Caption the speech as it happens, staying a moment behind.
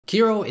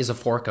Kiro is a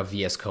fork of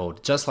VS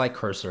Code, just like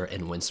Cursor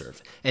and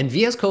Windsurf. And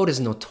VS Code is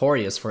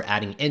notorious for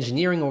adding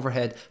engineering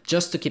overhead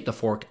just to keep the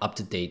fork up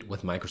to date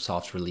with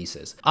Microsoft's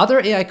releases.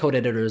 Other AI code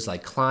editors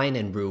like Cline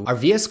and Rue are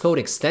VS Code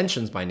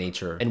extensions by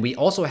nature, and we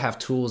also have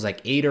tools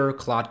like Aider,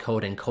 Claude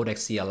Code, and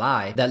Codex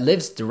CLI that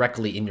lives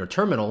directly in your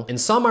terminal, and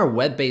some are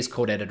web-based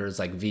code editors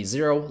like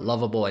V0,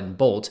 Lovable, and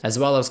Bolt, as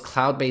well as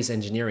cloud-based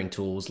engineering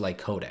tools like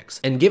Codex.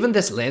 And given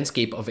this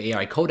landscape of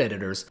AI code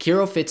editors,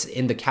 Kiro fits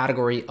in the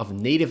category of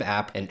native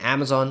app, and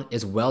Amazon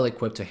is well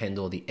equipped to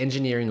handle the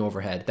engineering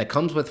overhead that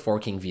comes with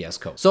forking VS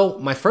Code. So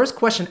my first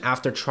question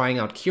after trying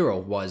out Kiro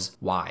was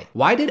why?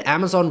 Why did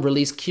Amazon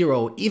release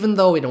Kiro even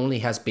though it only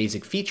has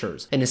basic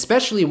features, and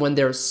especially when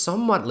they're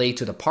somewhat late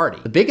to the party?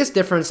 The biggest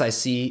difference I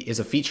see is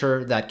a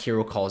feature that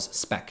Kiro calls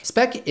spec.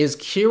 Spec is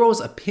Kiro's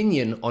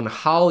opinion on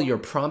how your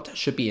prompt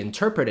should be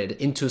interpreted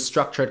into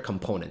structured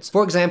components.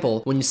 For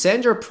example, when you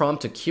send your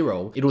prompt to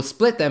Kiro, it will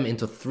split them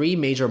into three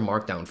major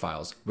markdown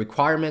files: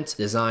 requirements,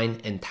 design,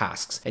 and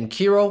tasks. And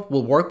Kiro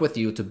will work with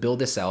you to build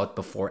this out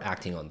before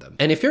acting on them.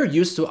 And if you're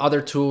used to other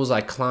tools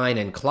like Cline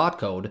and Claude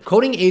Code,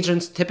 coding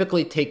agents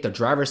typically take the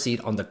driver's seat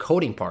on the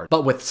coding part.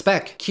 But with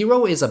spec,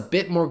 Kiro is a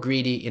bit more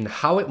greedy in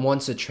how it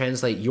wants to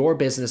translate your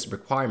business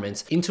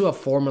requirements into a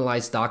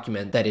formalized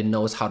document that it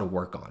knows how to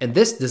work on. And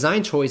this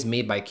design choice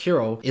made by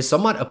Kiro is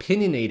somewhat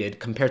opinionated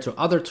compared to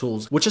other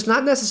tools, which is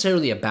not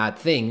necessarily a bad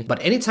thing,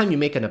 but anytime you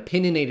make an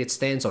opinionated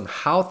stance on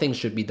how things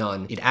should be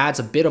done, it adds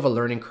a bit of a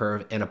learning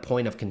curve and a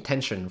point of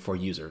contention for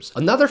users.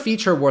 Another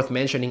feature worth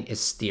mentioning is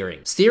steering.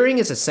 Steering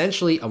is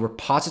essentially a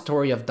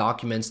repository of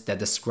documents that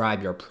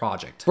describe your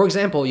project. For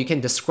example, you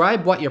can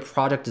describe what your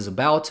project is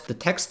about, the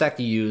tech stack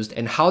you used,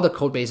 and how the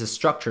codebase is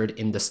structured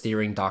in the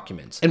steering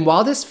documents. And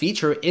while this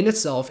feature in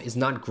itself is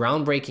not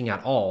groundbreaking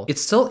at all,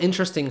 it's still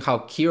interesting how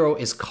Kiro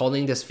is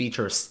calling this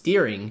feature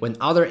steering when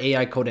other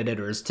AI code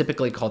editors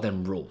typically call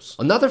them rules.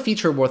 Another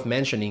feature worth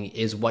mentioning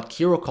is what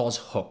Kiro calls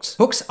hooks.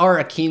 Hooks are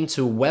akin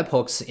to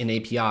webhooks in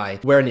API,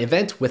 where an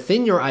event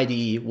within your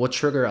IDE will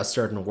trigger a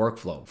certain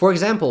workflow. For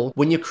example,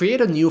 when you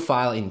create a new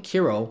file in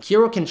Kiro,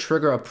 Kiro can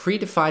trigger a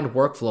predefined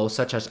workflow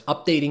such as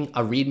updating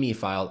a README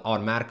file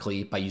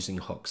automatically by using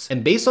hooks.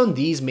 And based on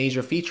these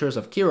major features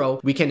of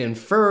Kiro, we can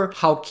infer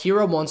how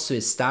Kiro wants to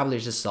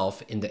establish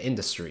itself in the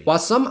industry. While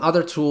some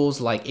other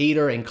tools like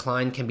Aider and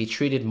Cline can be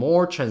treated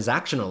more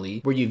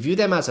transactionally, where you view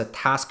them as a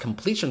task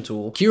completion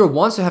tool, Kiro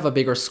wants to have a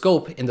bigger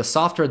scope in the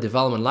software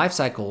development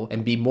lifecycle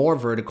and be more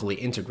vertically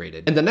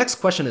integrated. And the next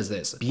question is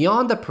this: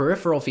 beyond the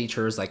peripheral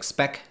features like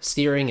spec,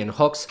 steering, and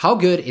hooks, how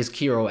good is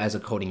Kiro as a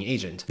coding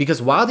agent?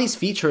 Because while these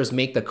features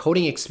make the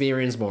coding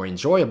experience more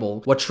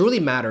enjoyable, what truly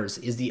matters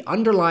is the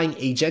underlying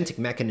agentic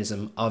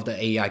mechanism of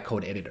the AI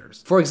code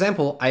editors. For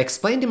example, I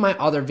explained in my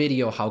other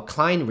video how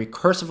Cline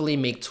recursively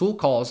make tool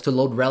calls to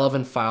load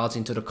relevant files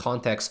into the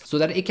context so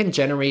that it can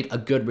generate a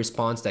good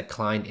response that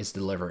Cline is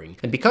delivering.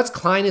 And because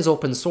Cline is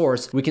open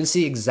source, we can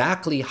see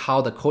exactly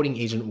how the coding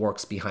agent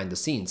works behind the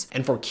scenes.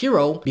 And for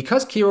Kiro,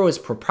 because Kiro is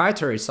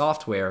proprietary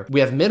software, we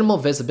have minimal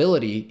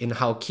visibility in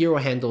how Kiro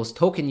handles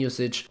token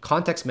usage,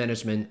 context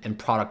management, and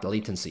product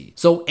latency.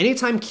 So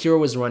anytime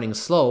Kiro is running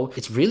slow,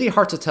 it's really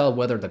hard to tell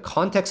whether the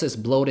context is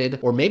bloated,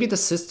 or maybe the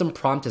system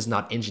prompt is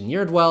not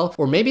engineered well,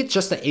 or maybe it's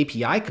just the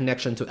API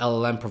connection to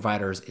LLM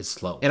providers is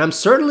slow. And I'm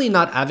certainly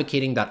not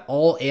advocating that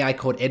all AI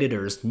code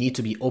editors need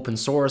to be open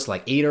source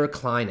like Aider,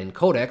 Cline, and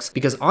Codex,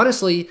 because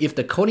honestly, if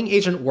the coding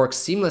agent works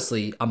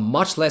seamlessly, I'm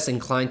much less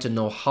inclined to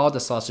know how the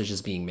sausage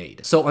is being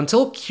made. So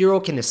until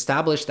Kiro can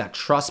establish that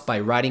trust by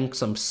writing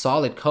some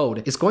solid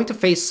code, it's going to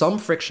face some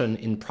friction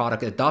in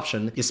product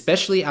adoption,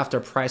 especially after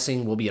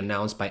pricing will be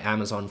announced by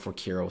Amazon for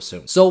Kiro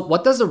soon. So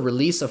what does the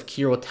release of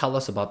Kiro tell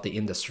us about the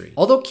industry?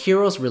 Although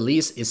Kiro's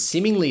release is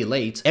seemingly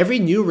late, every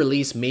new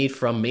release made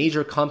from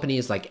major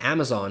companies like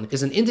Amazon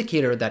is an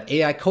indicator that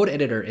AI code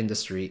editor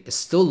industry is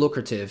still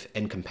lucrative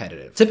and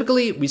competitive.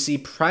 Typically, we see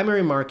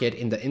primary market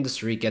in the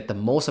industry get the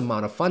most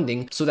amount of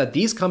funding so that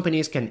these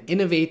companies can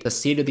innovate the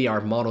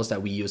state-of-the-art models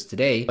that we use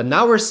today. But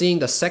now we're seeing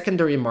the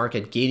secondary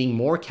market gaining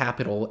more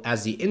capital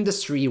as the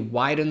industry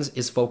widens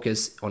its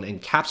focus on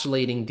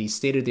encapsulating the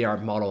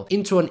state-of-the-art model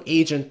into an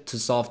agent to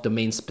solve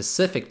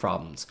domain-specific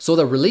problems. So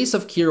the release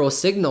of Kiro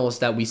signals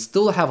that we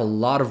still have a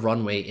lot of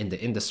runway in the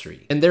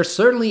industry. And there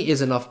certainly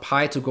is enough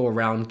pie to go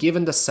around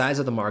given the size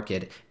of the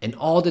market and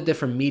all the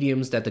different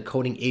mediums that the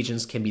coding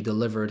agents can be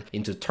delivered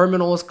into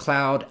terminals,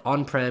 cloud,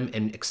 on-prem,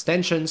 and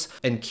extensions.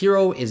 And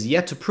Kiro is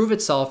yet to prove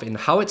itself in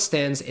how it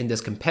stands in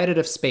this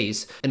competitive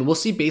space, and we'll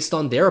see based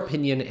on their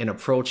opinion and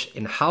approach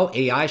in how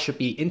AI should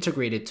be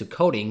integrated to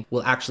coding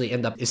will actually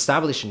end up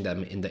establishing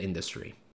them in the industry.